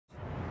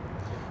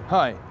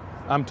Hi,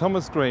 I'm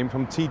Thomas Griem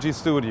from TG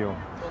Studio.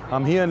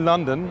 I'm here in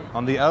London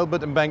on the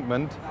Albert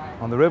Embankment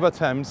on the River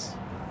Thames,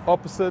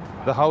 opposite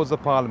the House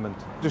of Parliament,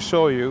 to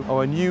show you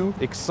our new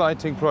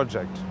exciting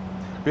project.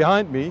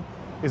 Behind me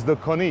is the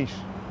Corniche,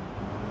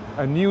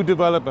 a new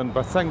development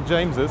by St.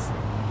 James's,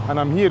 and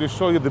I'm here to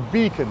show you the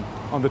beacon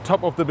on the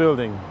top of the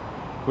building,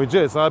 which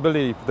is, I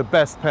believe, the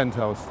best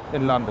penthouse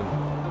in London.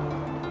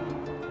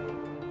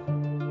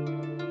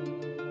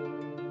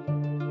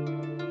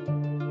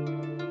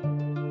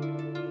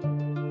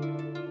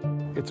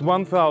 It's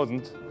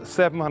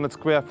 1,700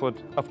 square foot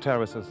of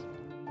terraces.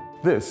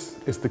 This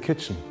is the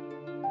kitchen.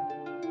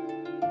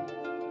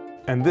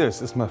 And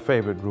this is my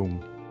favorite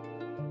room.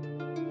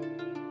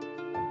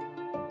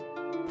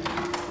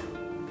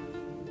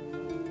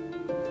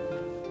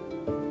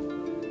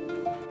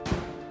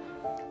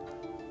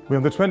 We're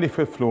on the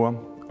 25th floor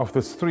of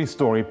this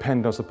 3-story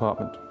penthouse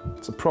apartment.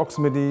 It's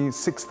approximately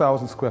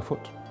 6,000 square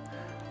foot.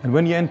 And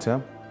when you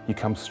enter, you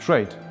come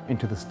straight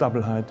into this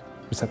double-height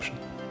reception.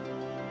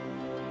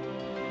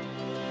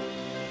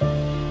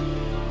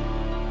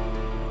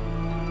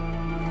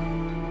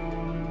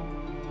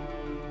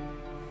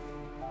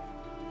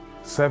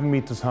 Seven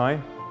meters high,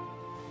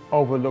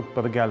 overlooked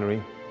by the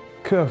gallery,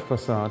 curved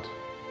facade.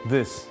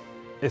 This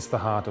is the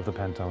heart of the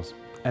penthouse.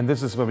 And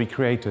this is where we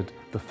created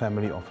the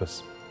family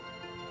office.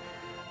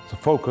 So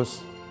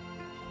focus,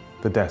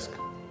 the desk.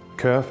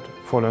 Curved,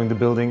 following the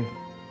building,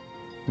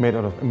 made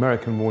out of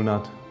American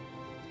walnut,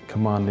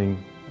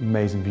 commanding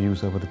amazing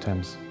views over the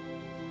Thames.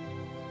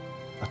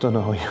 I don't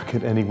know how you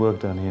get any work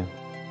done here.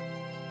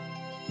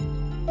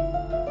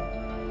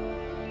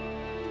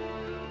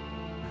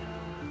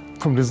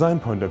 From design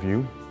point of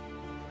view,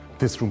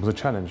 this room was a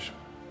challenge.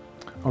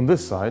 On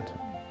this side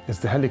is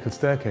the helical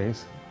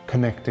staircase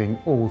connecting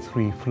all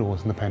 3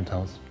 floors in the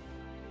penthouse.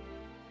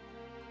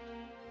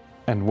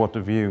 And what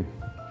a view!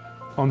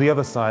 On the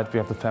other side we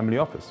have the family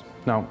office.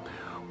 Now,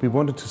 we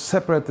wanted to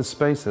separate the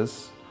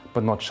spaces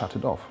but not shut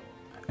it off.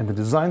 And the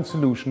design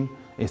solution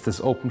is this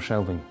open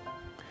shelving.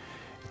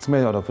 It's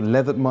made out of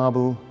leathered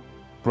marble,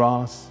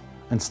 brass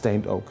and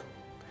stained oak.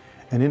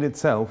 And in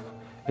itself,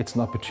 it's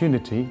an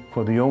opportunity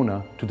for the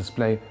owner to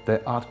display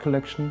their art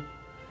collection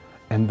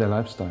and their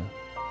lifestyle.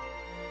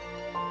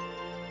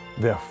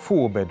 There are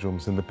 4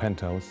 bedrooms in the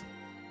penthouse,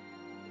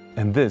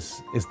 and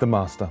this is the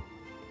master.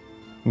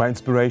 My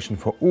inspiration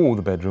for all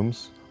the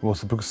bedrooms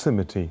was the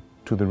proximity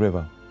to the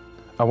river.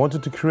 I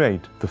wanted to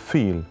create the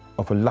feel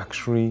of a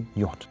luxury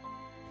yacht.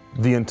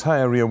 The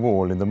entire rear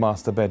wall in the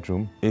master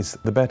bedroom is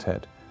the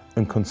bedhead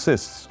and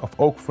consists of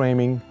oak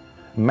framing,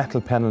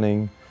 metal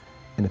paneling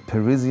and a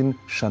Parisian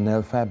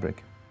Chanel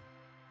fabric.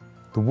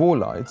 The wall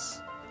lights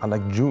are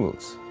like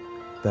jewels.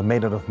 They're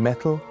made out of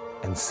metal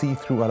and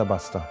see-through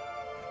alabaster.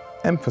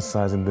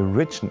 Emphasizing the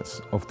richness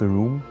of the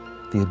room,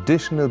 the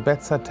additional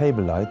bedside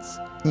table lights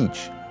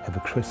each have a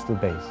crystal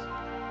base.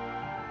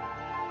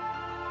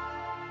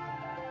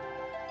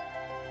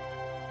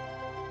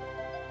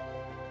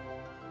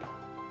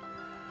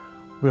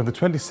 We're on the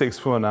 26th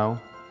floor now,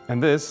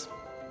 and this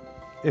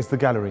is the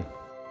gallery.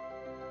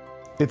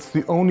 It's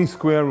the only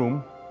square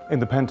room in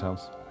the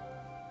penthouse,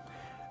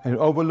 and it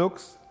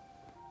overlooks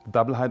the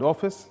double-height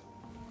office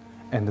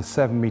and the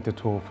 7-meter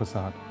tall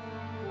facade.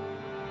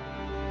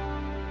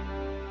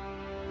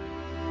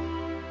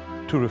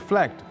 To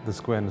reflect the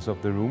squareness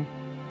of the room,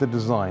 the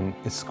design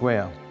is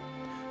square.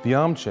 The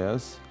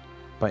armchairs,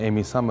 by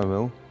Amy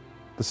Somerville,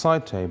 the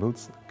side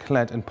tables,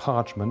 clad in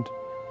parchment,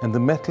 and the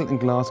metal and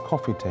glass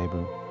coffee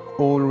table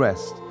all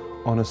rest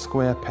on a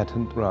square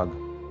patterned rug.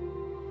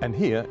 And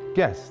here,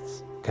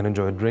 guests can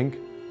enjoy a drink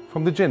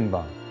from the gin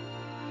bar.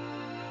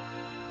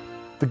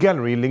 The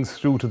gallery links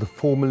through to the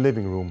formal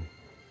living room.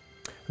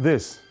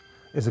 This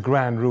is a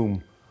grand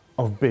room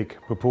of big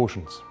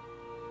proportions.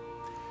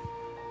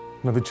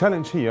 Now the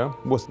challenge here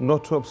was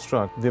not to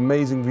obstruct the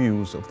amazing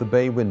views of the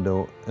bay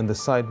window and the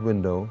side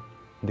window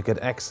and to get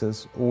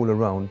access all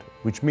around,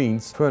 which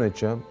means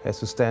furniture has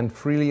to stand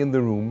freely in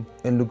the room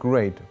and look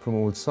great from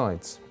all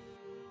sides.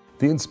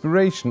 The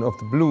inspiration of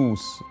the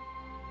blues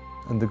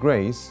and the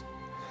greys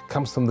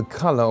comes from the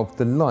color of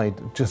the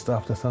light just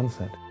after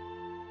sunset.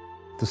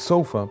 The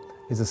sofa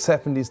is a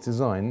 70s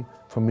design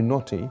from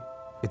Minotti.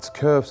 Its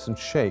curves and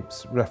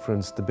shapes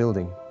reference the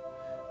building.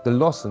 The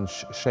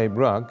lozenge-shaped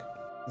rug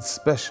is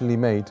specially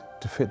made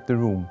to fit the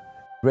room,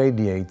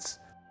 radiates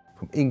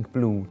from ink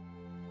blue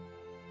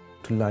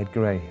to light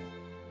grey.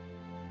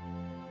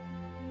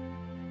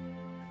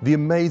 The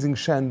amazing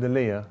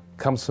chandelier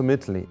comes from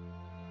Italy.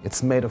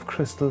 It's made of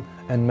crystal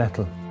and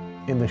metal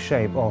in the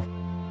shape of,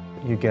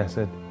 you guess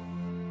it,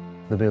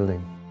 the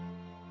building.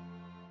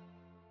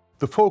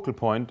 The focal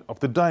point of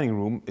the dining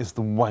room is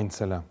the wine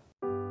cellar.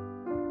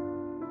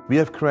 We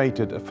have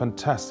created a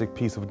fantastic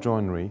piece of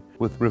joinery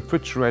with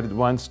refrigerated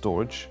wine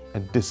storage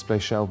and display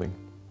shelving.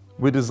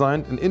 We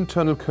designed an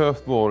internal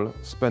curved wall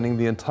spanning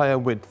the entire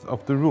width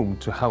of the room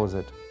to house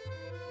it.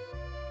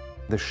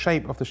 The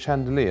shape of the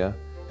chandelier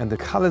and the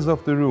colors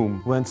of the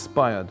room were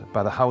inspired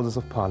by the Houses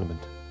of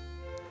Parliament.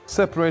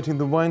 Separating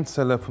the wine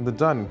cellar from the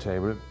dining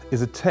table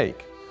is a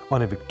take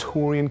on a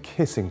Victorian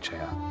kissing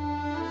chair.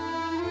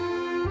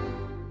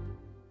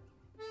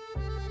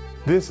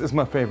 This is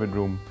my favorite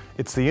room.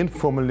 It's the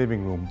informal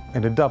living room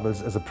and it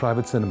doubles as a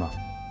private cinema.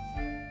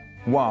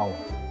 Wow,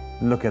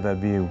 look at that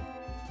view.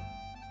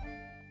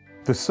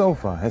 The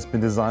sofa has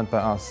been designed by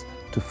us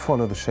to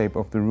follow the shape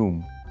of the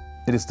room.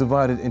 It is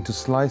divided into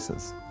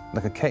slices,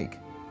 like a cake,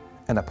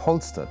 and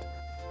upholstered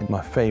in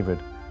my favorite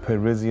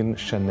Parisian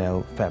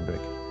Chanel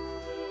fabric.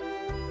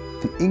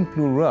 The ink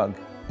blue rug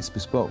is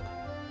bespoke.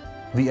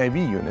 The AV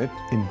unit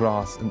in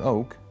brass and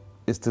oak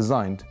is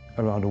designed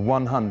around a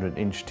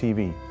 100-inch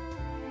TV.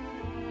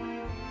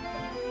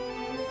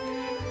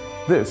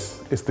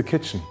 This is the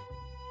kitchen.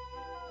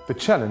 The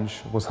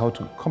challenge was how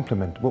to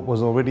complement what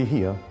was already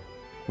here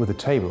with a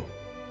table.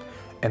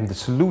 And the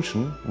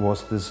solution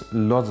was this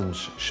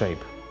lozenge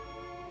shape.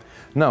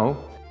 Now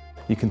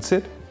you can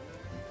sit,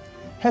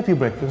 have your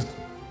breakfast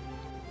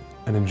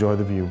and enjoy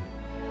the view.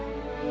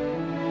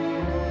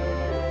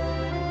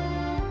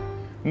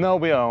 Now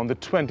we are on the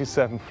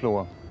 27th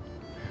floor,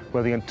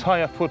 where the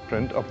entire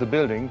footprint of the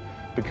building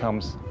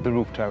becomes the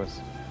roof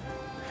terrace.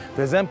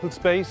 There's ample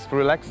space for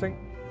relaxing,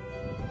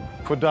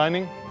 for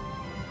dining.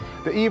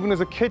 There even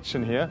is a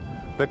kitchen here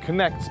that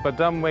connects by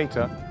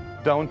dumbwaiter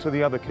down to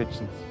the other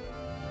kitchens.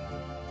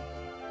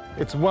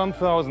 It's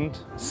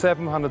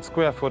 1,700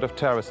 square foot of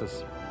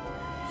terraces,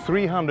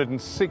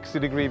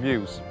 360-degree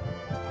views.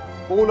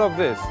 All of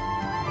this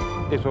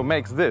is what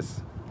makes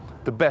this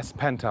the best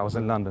penthouse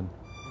in London.